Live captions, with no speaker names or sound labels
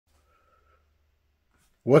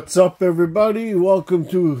What's up, everybody? Welcome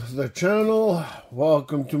to the channel.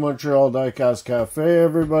 Welcome to Montreal Diecast Cafe,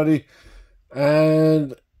 everybody.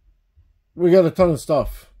 And we got a ton of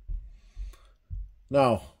stuff.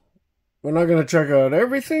 Now, we're not going to check out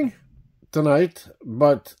everything tonight,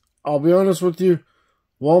 but I'll be honest with you,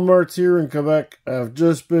 Walmart's here in Quebec have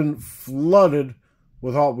just been flooded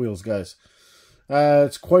with Hot Wheels, guys.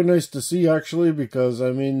 It's quite nice to see, actually, because,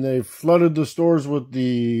 I mean, they've flooded the stores with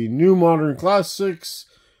the new modern classics.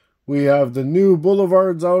 We have the new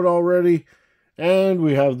Boulevards out already, and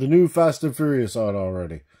we have the new Fast and Furious out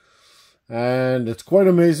already. And it's quite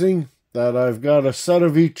amazing that I've got a set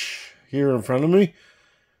of each here in front of me.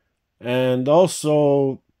 And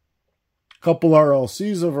also, a couple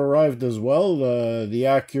RLCs have arrived as well. The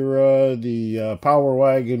Acura, the Power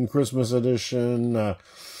Wagon Christmas Edition.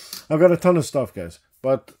 I've got a ton of stuff, guys.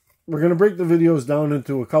 But we're going to break the videos down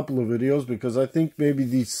into a couple of videos because I think maybe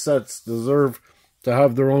these sets deserve to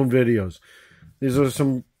have their own videos. These are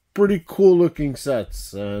some pretty cool looking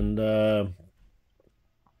sets. And,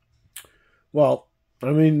 well,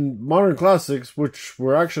 I mean, Modern Classics, which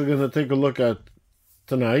we're actually going to take a look at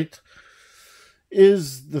tonight,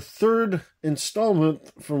 is the third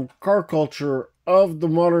installment from Car Culture of the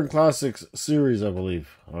Modern Classics series, I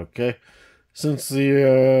believe. Okay, since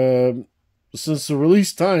the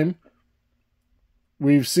release time,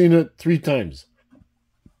 we've seen it 3 times,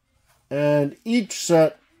 and each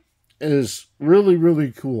set is really,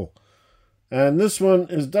 really cool. And this one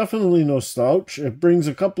is definitely no slouch. It brings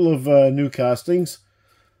a couple of new castings,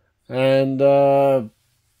 and well,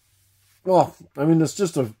 I mean, it's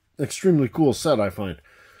just an extremely cool set, I find.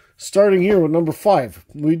 Starting here with number 5,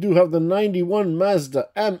 we do have the 91 Mazda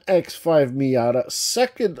MX-5 Miata,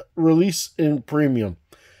 second release in premium.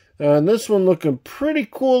 And this one looking pretty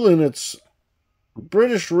cool in its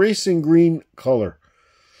British racing green color.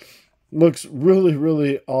 Looks really,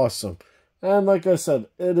 really awesome. And like I said,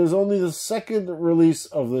 it is only the second release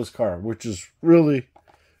of this car, which is really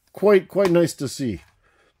quite nice to see.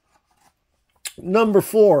 Number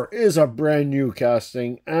 4 is a brand new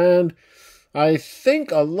casting, and I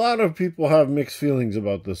think a lot of people have mixed feelings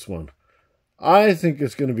about this one. I think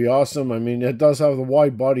it's going to be awesome. I mean, it does have the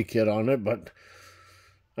wide body kit on it, but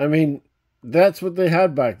I mean, that's what they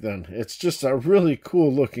had back then. It's just a really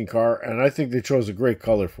cool looking car, and I think they chose a great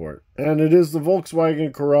color for it. And it is the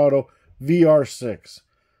Volkswagen Corrado VR6.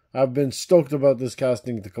 I've been stoked about this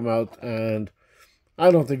casting to come out, and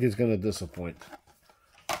I don't think it's going to disappoint.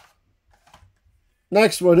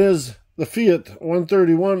 Next one is the Fiat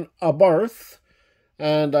 131 Abarth,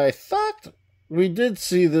 and I thought we did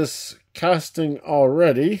see this casting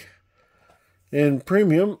already in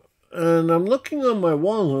premium, and I'm looking on my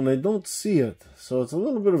wall and I don't see it, so it's a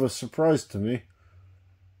little bit of a surprise to me.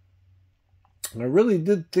 I really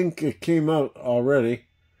did think it came out already,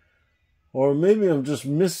 or maybe I'm just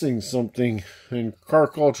missing something in Car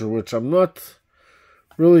Culture, which I'm not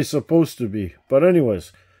really supposed to be. But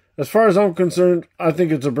anyways, as far as I'm concerned, I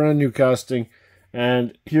think it's a brand new casting,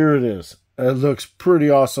 and here it is. It looks pretty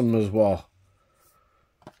awesome as well.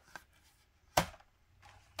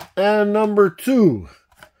 And number 2,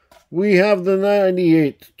 we have the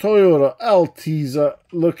 98 Toyota Altiza,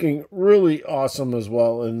 looking really awesome as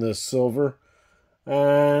well in this silver.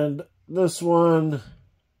 And this one,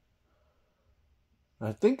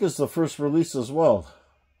 I think, is the first release as well.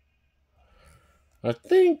 I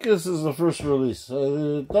think this is the first release.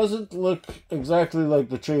 It doesn't look exactly like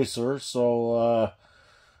the Chaser, so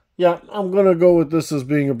yeah, I'm going to go with this as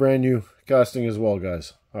being a brand new casting as well,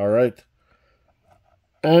 guys. Alright.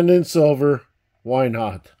 And in silver, why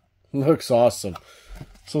not? Looks awesome.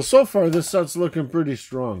 So far this set's looking pretty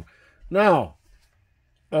strong. Now,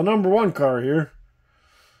 the number 1 car here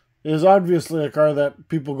is obviously a car that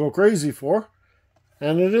people go crazy for,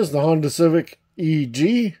 and it is the Honda Civic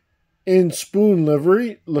EG in spoon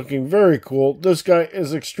livery, looking very cool. This guy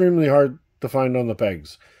is extremely hard to find on the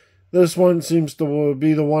pegs. This one seems to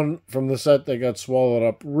be the one from the set that got swallowed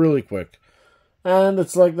up really quick. And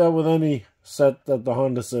it's like that with any set that the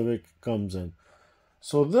Honda Civic comes in.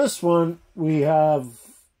 So this one, we have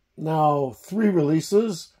now 3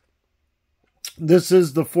 releases. This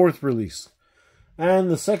is the 4th release. And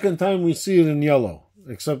the second time we see it in yellow.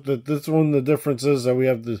 Except that this one, the difference is that we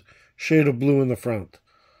have the shade of blue in the front.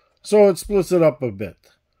 So it splits it up a bit.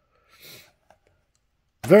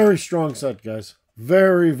 Very strong set, guys.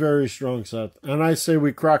 Very, very strong set. And I say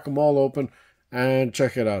we crack them all open and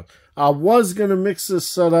check it out. I was going to mix this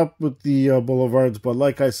set up with the Boulevards, but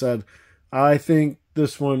like I said, I think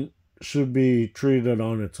this one should be treated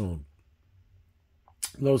on its own.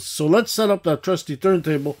 So let's set up that trusty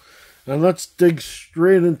turntable and let's dig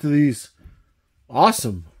straight into these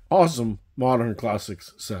Awesome, awesome modern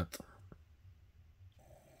classics set.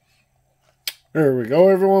 There we go,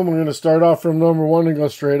 everyone. We're going to start off from number 1 and go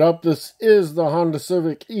straight up. This is the Honda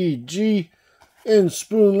Civic EG in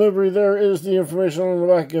spoon livery. There is the information on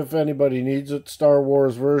the back if anybody needs it. Star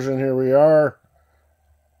Wars version, here we are.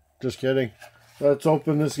 Just kidding. Let's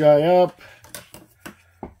open this guy up.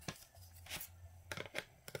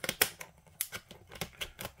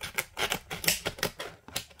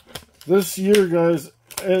 This year, guys,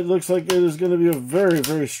 it looks like it is going to be a very,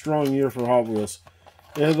 very strong year for Hot Wheels.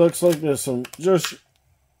 It looks like there's some just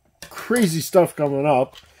crazy stuff coming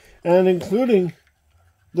up, and including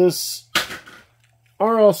this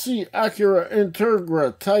RLC Acura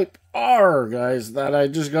Integra Type R, guys, that I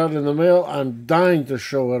just got in the mail. I'm dying to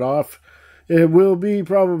show it off. It will be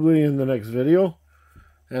probably in the next video.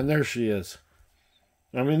 And there she is.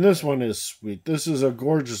 I mean, this one is sweet. This is a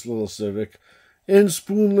gorgeous little Civic. In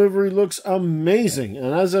spoon livery, looks amazing.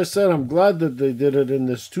 And as I said, I'm glad that they did it in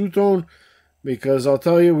this two-tone, because I'll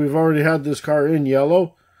tell you, we've already had this car in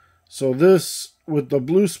yellow. So this, with the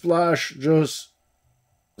blue splash, just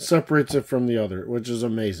separates it from the other, which is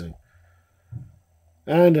amazing.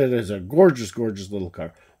 And it is a gorgeous, gorgeous little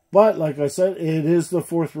car. But, like I said, it is the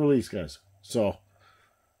 4th release, guys. So,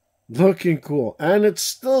 looking cool. And it's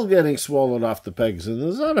still getting swallowed off the pegs. And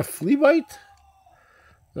is that a flea bite?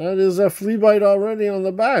 That is a flea bite already on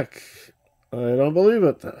the back. I don't believe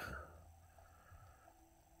it.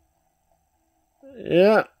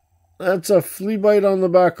 Yeah, that's a flea bite on the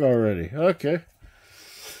back already. Okay.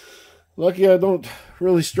 Lucky I don't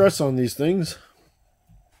really stress on these things.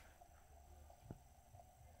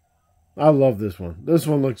 I love this one. This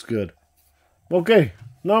one looks good. Okay,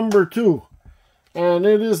 number 2. And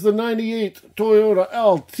it is the 98 Toyota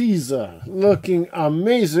Altiza. Looking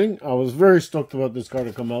amazing. I was very stoked about this car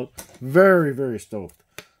to come out. Very, very stoked.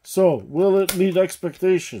 So, will it meet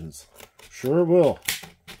expectations? Sure will.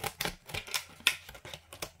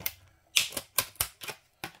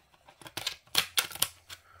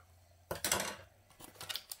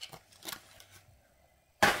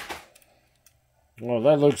 Oh,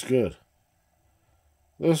 that looks good.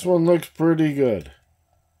 This one looks pretty good.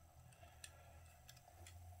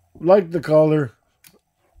 Like the color.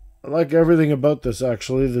 I like everything about this,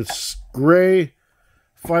 actually. This gray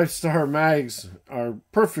 5-star mags are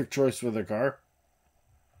perfect choice for the car.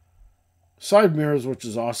 Side mirrors, which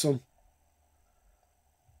is awesome.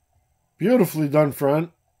 Beautifully done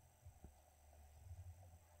front.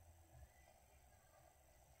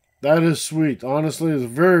 That is sweet. Honestly, it's a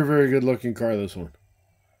very, very good looking car, this one.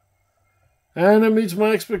 And it meets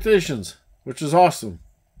my expectations, which is awesome.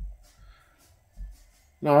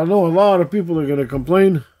 Now, I know a lot of people are going to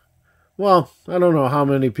complain. Well, I don't know how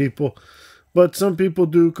many people, but some people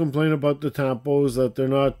do complain about the tampos, that they're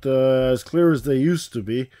not as clear as they used to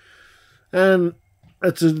be. And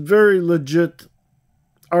it's a very legit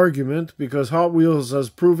argument, because Hot Wheels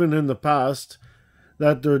has proven in the past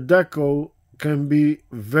that their deco can be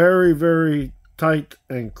very, very tight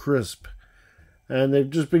and crisp. And they've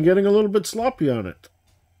just been getting a little bit sloppy on it.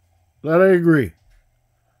 That I agree.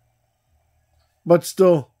 But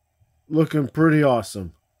still, looking pretty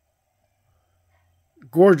awesome.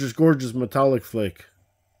 Gorgeous, gorgeous metallic flake.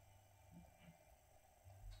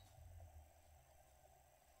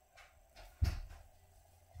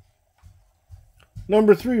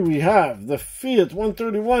 Number 3, we have the Fiat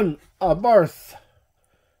 131 Abarth.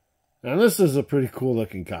 And this is a pretty cool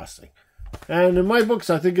looking casting. And in my books,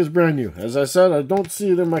 I think it's brand new. As I said, I don't see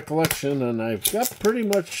it in my collection, and I've got pretty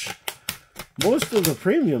much most of the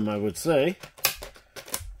premium, I would say.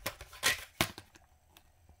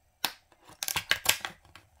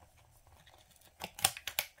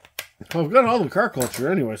 I've got all the car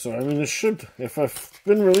culture anyway, so I mean, it should, if I've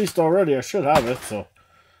been released already, I should have it. So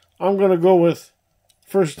I'm going to go with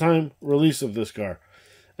first time release of this car.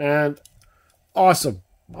 And awesome.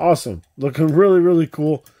 Awesome. Looking really, really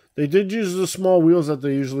cool. They did use the small wheels that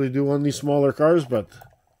they usually do on these smaller cars, but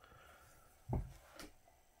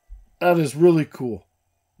that is really cool.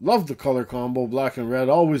 Love the color combo, black and red.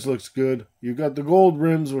 Always looks good. You've got the gold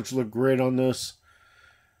rims, which look great on this.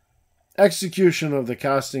 Execution of the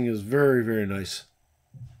casting is very, very nice.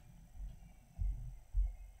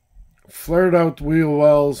 Flared out wheel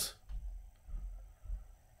wells.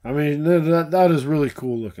 I mean, that is really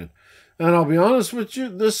cool looking. And I'll be honest with you,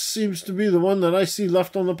 this seems to be the one that I see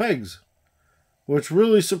left on the pegs, which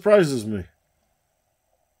really surprises me.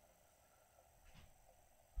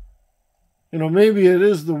 You know, maybe it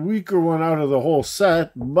is the weaker one out of the whole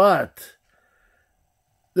set, but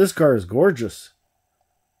this car is gorgeous.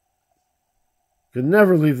 Could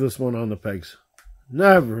never leave this one on the pegs.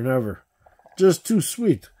 Never, never. just too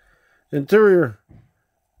sweet. Interior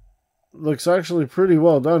looks actually pretty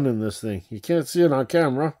well done in this thing. You can't see it on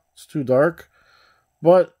camera. It's too dark.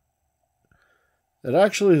 But it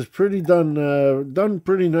actually is pretty done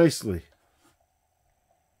pretty nicely.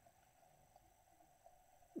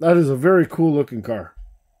 That is a very cool looking car.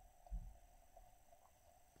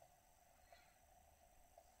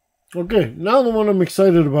 Okay, now the one I'm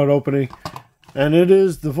excited about opening, and it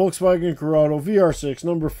is the Volkswagen Corrado VR6,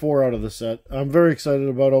 number 4 out of the set. I'm very excited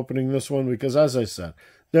about opening this one because, as I said,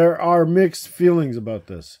 there are mixed feelings about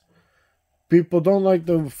this. People don't like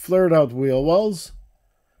the flared out wheel wells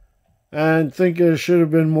and think it should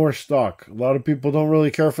have been more stock. A lot of people don't really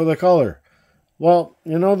care for the color. Well,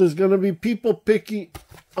 you know, there's going to be people picky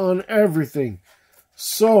on everything.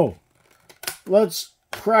 So, let's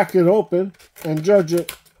crack it open and judge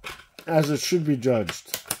it as it should be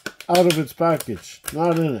judged. Out of its package,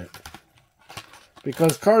 not in it.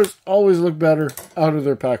 Because cars always look better out of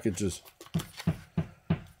their packages.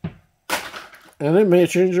 And it may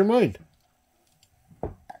change your mind.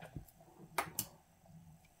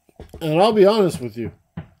 And I'll be honest with you.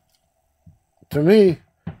 To me,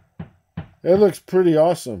 it looks pretty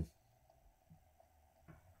awesome.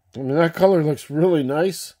 I mean, that color looks really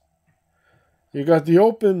nice. You got the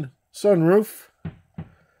open sunroof.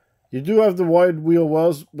 You do have the wide wheel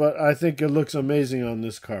wells, but I think it looks amazing on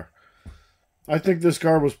this car. I think this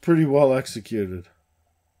car was pretty well executed.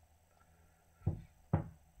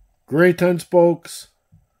 Gray 10 spokes.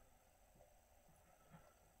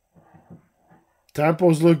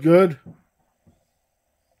 Tampos look good.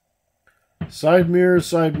 Side mirrors,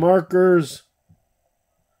 side markers.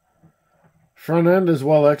 Front end is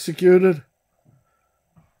well executed.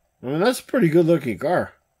 I mean, that's a pretty good looking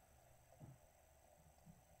car.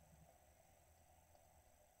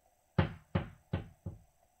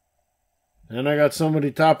 And I got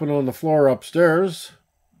somebody tapping on the floor upstairs.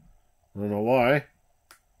 I don't know why.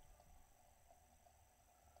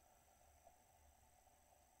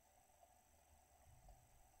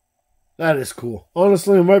 That is cool.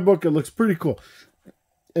 Honestly, in my book, it looks pretty cool.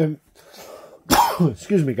 And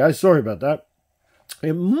excuse me, guys. Sorry about that.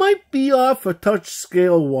 It might be off a touch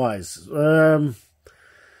scale wise.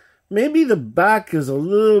 Maybe the back is a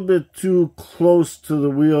little bit too close to the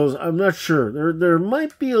wheels. I'm not sure. There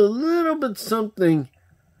might be a little bit something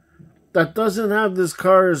that doesn't have this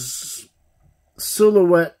car's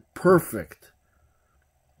silhouette perfect.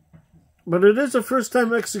 But it is a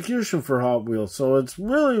first-time execution for Hot Wheels, so it's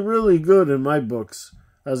really, really good in my books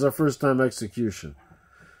as a first-time execution.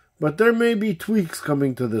 But there may be tweaks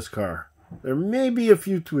coming to this car. There may be a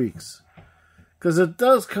few tweaks. Because it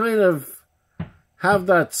does kind of have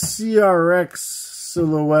that CRX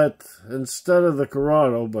silhouette instead of the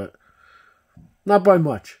Corrado, but not by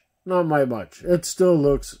much. Not by much. It still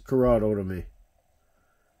looks Corrado to me.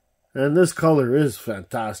 And this color is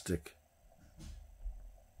fantastic.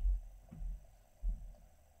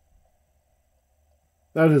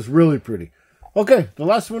 That is really pretty. Okay, the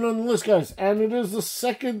last one on the list, guys. And it is the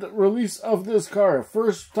second release of this car.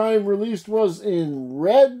 First time released was in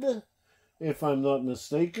red, if I'm not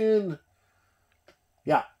mistaken.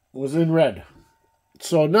 Yeah, it was in red.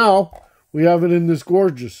 So now we have it in this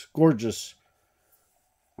gorgeous,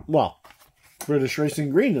 well, British Racing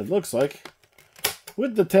Green, it looks like.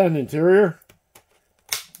 With the tan interior.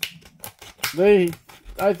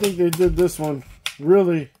 I think they did this one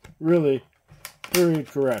really, really very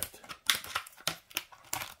correct.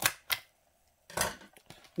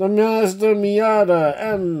 The Mazda Miata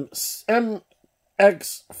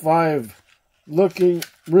MX-5 looking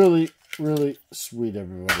really, really sweet,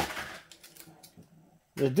 everybody.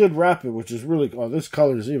 They did wrap it, which is really cool. Oh, this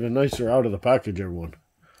color is even nicer out of the package, everyone.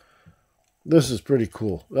 This is pretty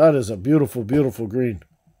cool. That is a beautiful, beautiful green.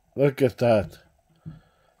 Look at that.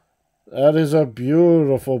 That is a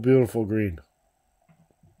beautiful, beautiful green.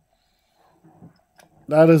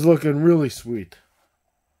 That is looking really sweet.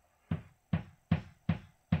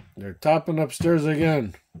 They're topping upstairs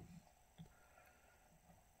again.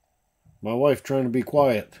 My wife trying to be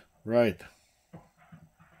quiet. Right.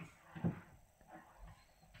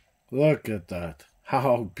 Look at that.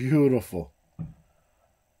 How beautiful.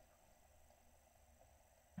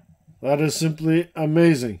 That is simply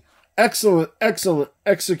amazing. Excellent, excellent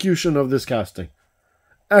execution of this casting.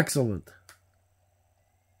 Excellent.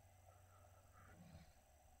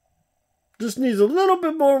 Just needs a little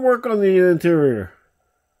bit more work on the interior.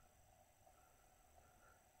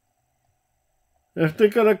 If they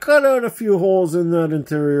could have cut out a few holes in that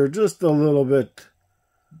interior, just a little bit,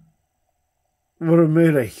 would have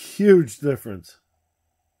made a huge difference.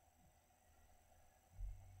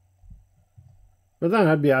 But then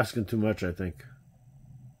I'd be asking too much, I think.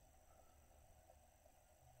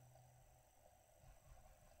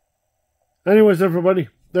 Anyways, everybody,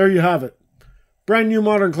 there you have it. Brand new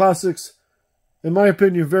Modern Classics. In my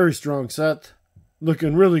opinion, very strong set.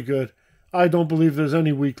 Looking really good. I don't believe there's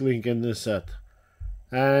any weak link in this set.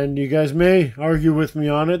 And you guys may argue with me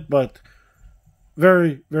on it, but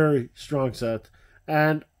very, very strong set.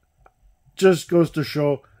 And just goes to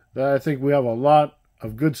show that I think we have a lot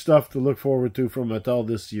of good stuff to look forward to from Mattel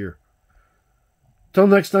this year. Till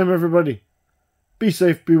next time, everybody, be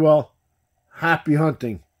safe, be well, happy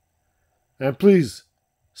hunting. And please,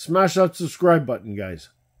 smash that subscribe button, guys.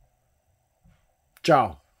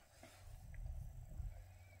 Ciao.